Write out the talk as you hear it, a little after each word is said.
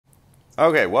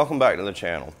Okay, welcome back to the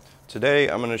channel. Today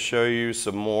I'm going to show you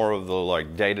some more of the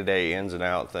day-to-day ins and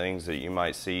out things that you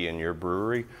might see in your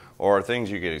brewery, or things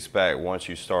you could expect once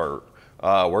you start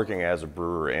working as a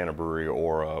brewer in a brewery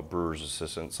or a brewer's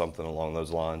assistant, something along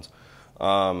those lines.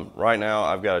 Right now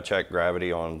I've got to check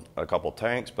gravity on a couple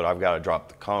tanks, but I've got to drop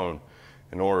the cone.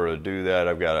 In order to do that,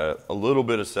 I've got a little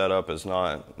bit of setup. It's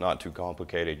not too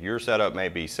complicated. Your setup may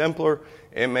be simpler,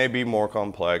 it may be more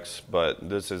complex, but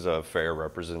this is a fair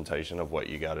representation of what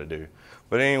you got to do.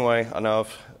 But anyway,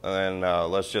 enough, and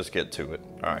let's just get to it.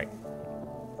 All right.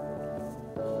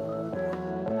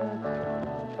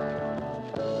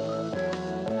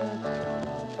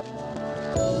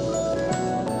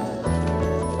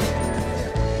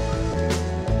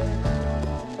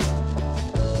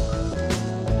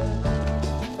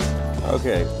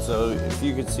 Okay, so if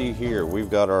you can see here, we've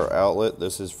got our outlet.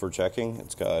 This is for checking.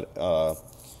 It's got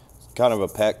kind of a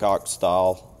petcock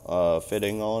style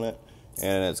fitting on it,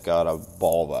 and it's got a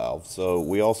ball valve. So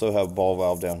we also have ball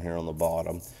valve down here on the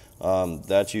bottom.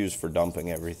 That's used for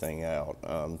dumping everything out.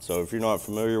 So if you're not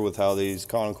familiar with how these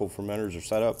conical fermenters are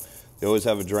set up, they always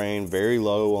have a drain very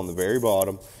low on the very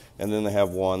bottom, and then they have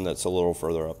one that's a little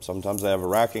further up. Sometimes they have a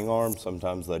racking arm,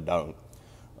 sometimes they don't.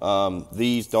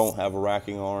 These don't have a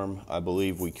racking arm. I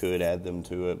believe we could add them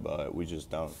to it, but we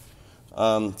just don't.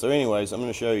 So anyways, I'm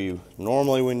going to show you.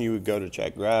 Normally when you would go to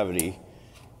check gravity,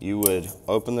 you would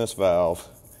open this valve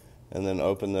and then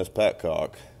open this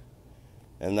petcock,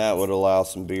 and that would allow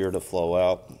some beer to flow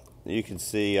out. You can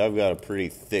see I've got a pretty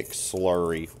thick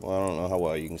slurry. Well, I don't know how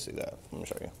well you can see that. Let me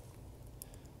show you.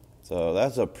 So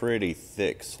that's a pretty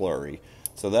thick slurry.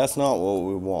 So that's not what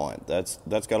we want. That's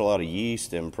got a lot of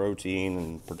yeast and protein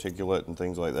and particulate and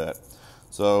things like that.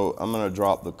 So I'm going to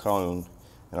drop the cone,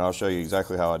 and I'll show you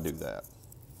exactly how I do that.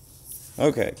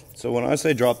 Okay, so when I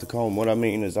say drop the cone, what I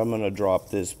mean is I'm going to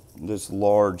drop this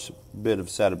large bit of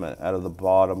sediment out of the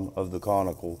bottom of the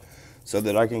conical so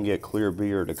that I can get clear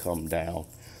beer to come down.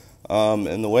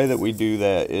 And the way that we do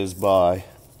that is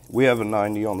we have a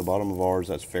 90 on the bottom of ours.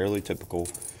 That's fairly typical.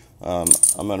 I'm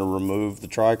going to remove the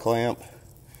tri-clamp,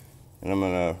 and I'm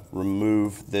going to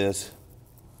remove this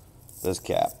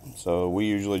cap. So we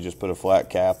usually just put a flat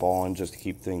cap on just to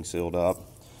keep things sealed up.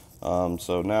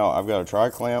 So now I've got a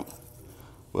tri-clamp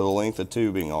with a length of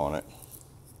tubing on it.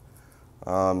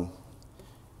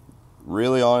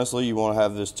 Really honestly, you want to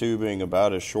have this tubing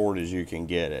about as short as you can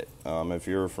get it. If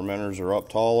your fermenters are up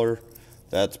taller,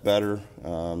 that's better.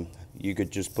 You could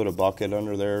just put a bucket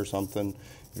under there or something.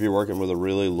 If you're working with a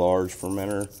really large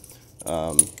fermenter,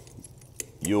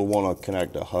 you'll want to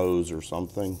connect a hose or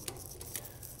something.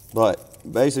 But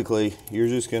basically, you're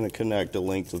just going to connect a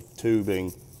length of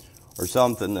tubing or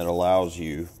something that allows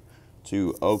you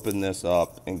to open this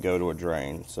up and go to a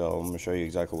drain. So I'm going to show you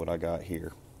exactly what I got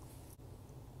here.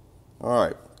 All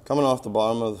right, coming off the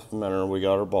bottom of the fermenter, we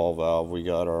got our ball valve, we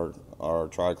got our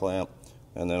tri-clamp,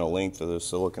 and then a length of this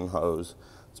silicone hose.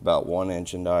 It's about 1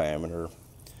 inch in diameter,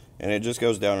 and it just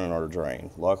goes down in our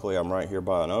drain. Luckily, I'm right here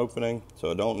by an opening,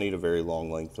 so I don't need a very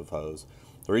long length of hose.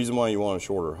 The reason why you want a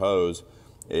shorter hose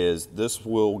is this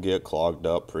will get clogged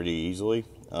up pretty easily.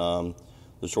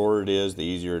 The shorter it is, the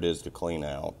easier it is to clean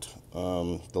out.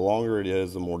 The longer it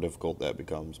is, the more difficult that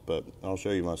becomes, but I'll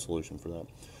show you my solution for that.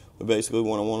 But basically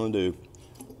what I want to do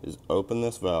is open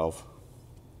this valve.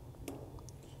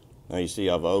 Now you see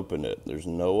I've opened it. There's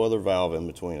no other valve in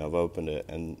between. I've opened it,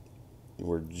 and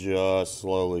we're just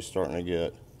slowly starting to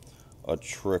get a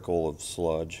trickle of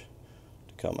sludge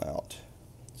to come out.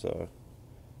 So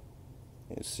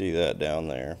you see that down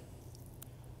there.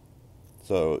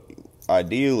 So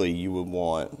ideally you would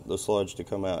want the sludge to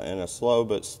come out in a slow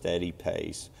but steady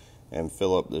pace and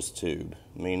fill up this tube,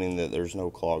 meaning that there's no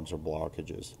clogs or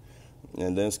blockages.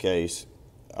 In this case,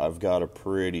 I've got a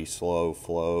pretty slow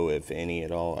flow, if any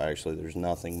at all. Actually, there's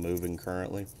nothing moving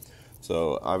currently.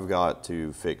 So I've got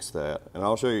to fix that, and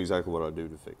I'll show you exactly what I do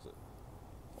to fix it.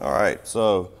 All right,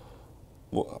 so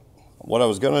what I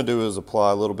was gonna do is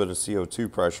apply a little bit of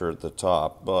CO2 pressure at the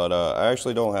top, but I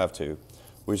actually don't have to.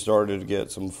 We started to get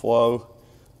some flow.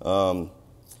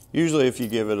 Usually if you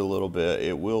give it a little bit,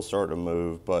 it will start to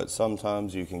move, but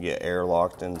sometimes you can get air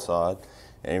locked inside.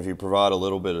 And if you provide a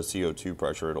little bit of CO2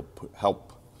 pressure, it'll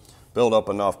help build up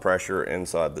enough pressure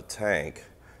inside the tank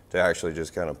to actually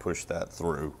just kind of push that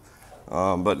through.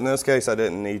 But in this case, I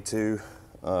didn't need to.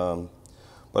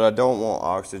 But I don't want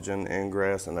oxygen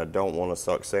ingress, and I don't want to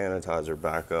suck sanitizer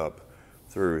back up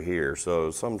through here.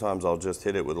 So sometimes I'll just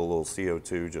hit it with a little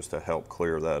CO2 just to help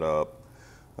clear that up.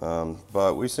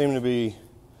 But we seem to be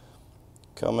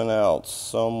coming out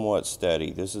somewhat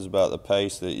steady. This is about the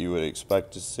pace that you would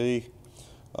expect to see.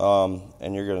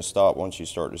 and you're going to stop once you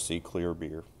start to see clear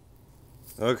beer.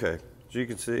 Okay, as you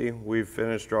can see, we've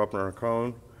finished dropping our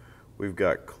cone. We've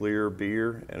got clear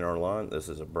beer in our line. This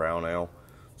is a brown ale.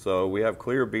 So we have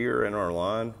clear beer in our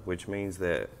line, which means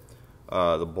that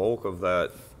the bulk of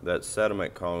that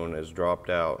sediment cone is dropped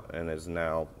out and is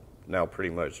now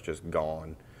pretty much just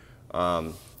gone.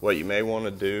 What you may want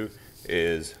to do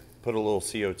is put a little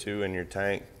CO2 in your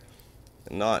tank.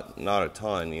 Not a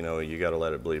ton, you know, you got to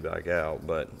let it bleed back out,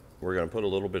 but we're going to put a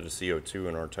little bit of CO2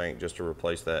 in our tank just to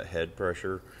replace that head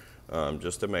pressure,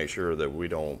 just to make sure that we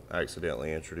don't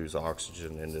accidentally introduce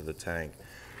oxygen into the tank.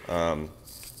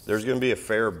 There's going to be a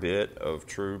fair bit of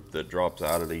troop that drops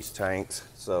out of these tanks,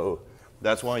 so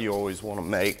that's why you always want to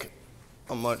make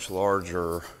a much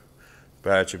larger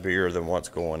batch of beer than what's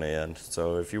going in.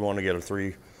 So if you want to get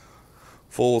a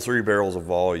full 3 barrels of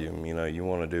volume, you know, you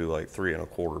want to do like 3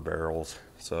 1/4 barrels.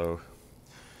 So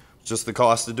just the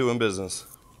cost of doing business.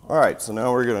 All right, so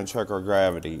now we're going to check our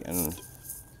gravity, and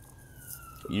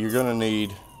you're going to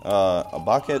need a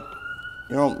bucket.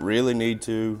 You don't really need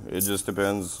to. It just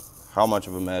depends how much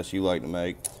of a mess you like to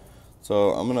make.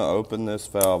 So I'm going to open this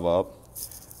valve up,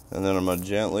 and then I'm going to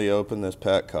gently open this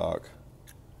petcock,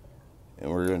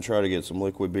 and we're going to try to get some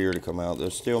liquid beer to come out. There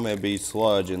still may be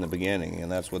sludge in the beginning,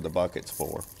 and that's what the bucket's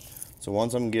for. So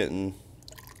once I'm getting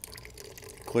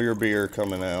clear beer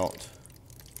coming out,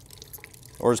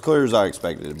 or as clear as I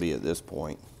expect it to be at this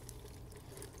point,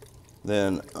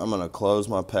 then I'm going to close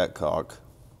my petcock.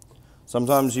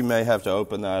 Sometimes you may have to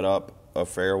open that up a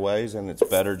fair ways, and it's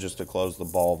better just to close the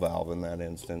ball valve in that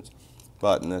instance.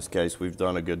 But in this case, we've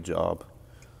done a good job.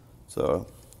 So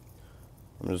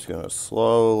I'm just going to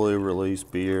slowly release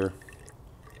beer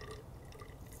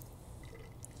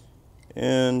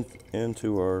and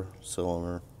into our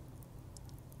cylinder.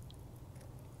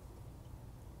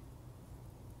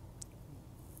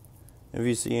 If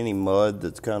you see any mud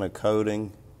that's kind of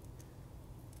coating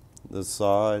the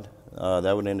side,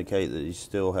 that would indicate that you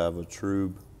still have a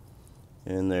trub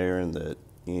in there and that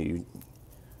you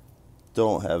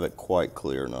don't have it quite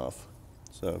clear enough.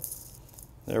 So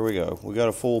there we go. We got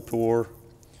a full pour.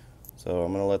 So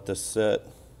I'm going to let this sit,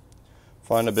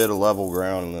 find a bit of level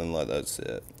ground, and then let that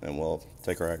sit, and we'll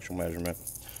take our actual measurement.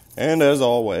 And as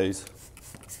always,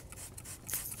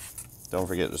 don't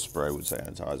forget to spray with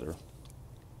sanitizer.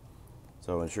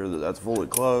 So ensure that that's fully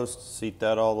closed, seat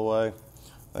that all the way,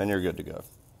 and you're good to go.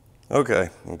 Okay,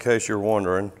 in case you're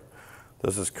wondering,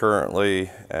 this is currently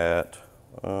at,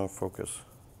 focus,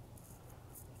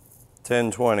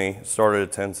 1020, started at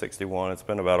 1061. It's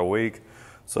been about a week.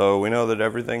 So we know that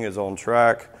everything is on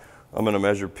track. I'm going to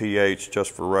measure pH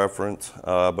just for reference,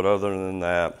 but other than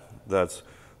that, that's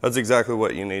exactly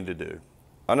what you need to do.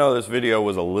 I know this video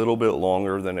was a little bit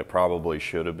longer than it probably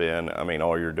should have been. I mean,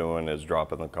 all you're doing is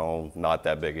dropping the cone, not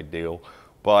that big a deal.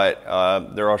 But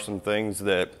there are some things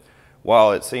that,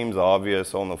 while it seems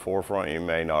obvious on the forefront, you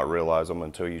may not realize them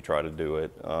until you try to do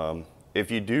it.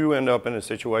 If you do end up in a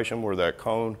situation where that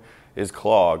cone is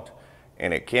clogged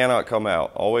and it cannot come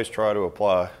out, always try to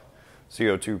apply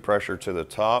CO2 pressure to the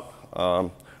top.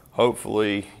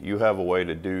 Hopefully you have a way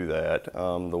to do that.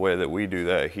 The way that we do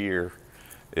that here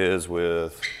is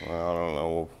with, well, I don't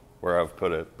know where I've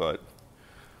put it, but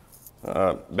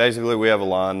basically we have a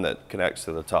line that connects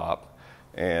to the top,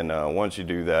 and once you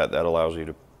do that, that allows you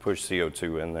to push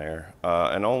CO2 in there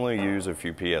and only use a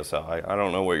few PSI. I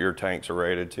don't know what your tanks are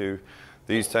rated to.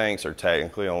 These tanks are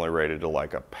technically only rated to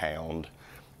like a pound.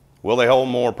 Will they hold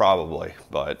more? Probably,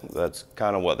 but that's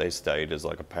kind of what they state is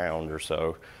like a pound or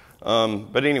so.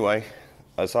 But anyway,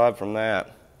 aside from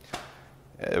that,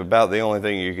 about the only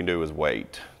thing you can do is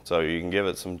wait. So you can give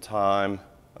it some time.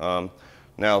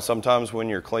 Now, sometimes when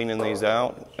you're cleaning these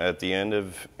out at the end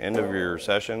of your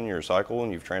session, your cycle,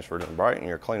 and you've transferred them bright and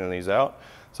you're cleaning these out,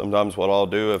 sometimes what I'll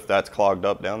do, if that's clogged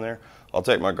up down there, I'll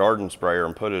take my garden sprayer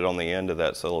and put it on the end of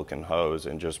that silicone hose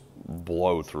and just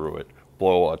blow through it.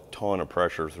 Blow a ton of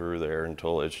pressure through there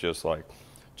until it's just like,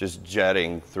 just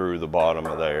jetting through the bottom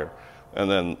of there. And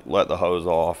then let the hose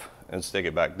off and stick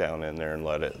it back down in there and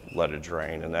let it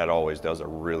drain. And that always does a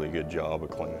really good job of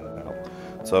cleaning it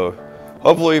out. So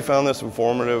hopefully you found this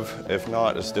informative. If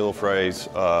not, a still phrase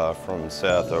from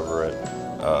Seth over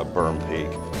at Burn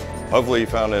Peak. Hopefully you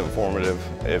found it informative.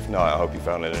 If not, I hope you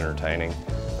found it entertaining.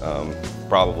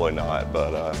 Probably not,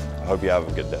 but I hope you have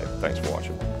a good day. Thanks for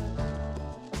watching.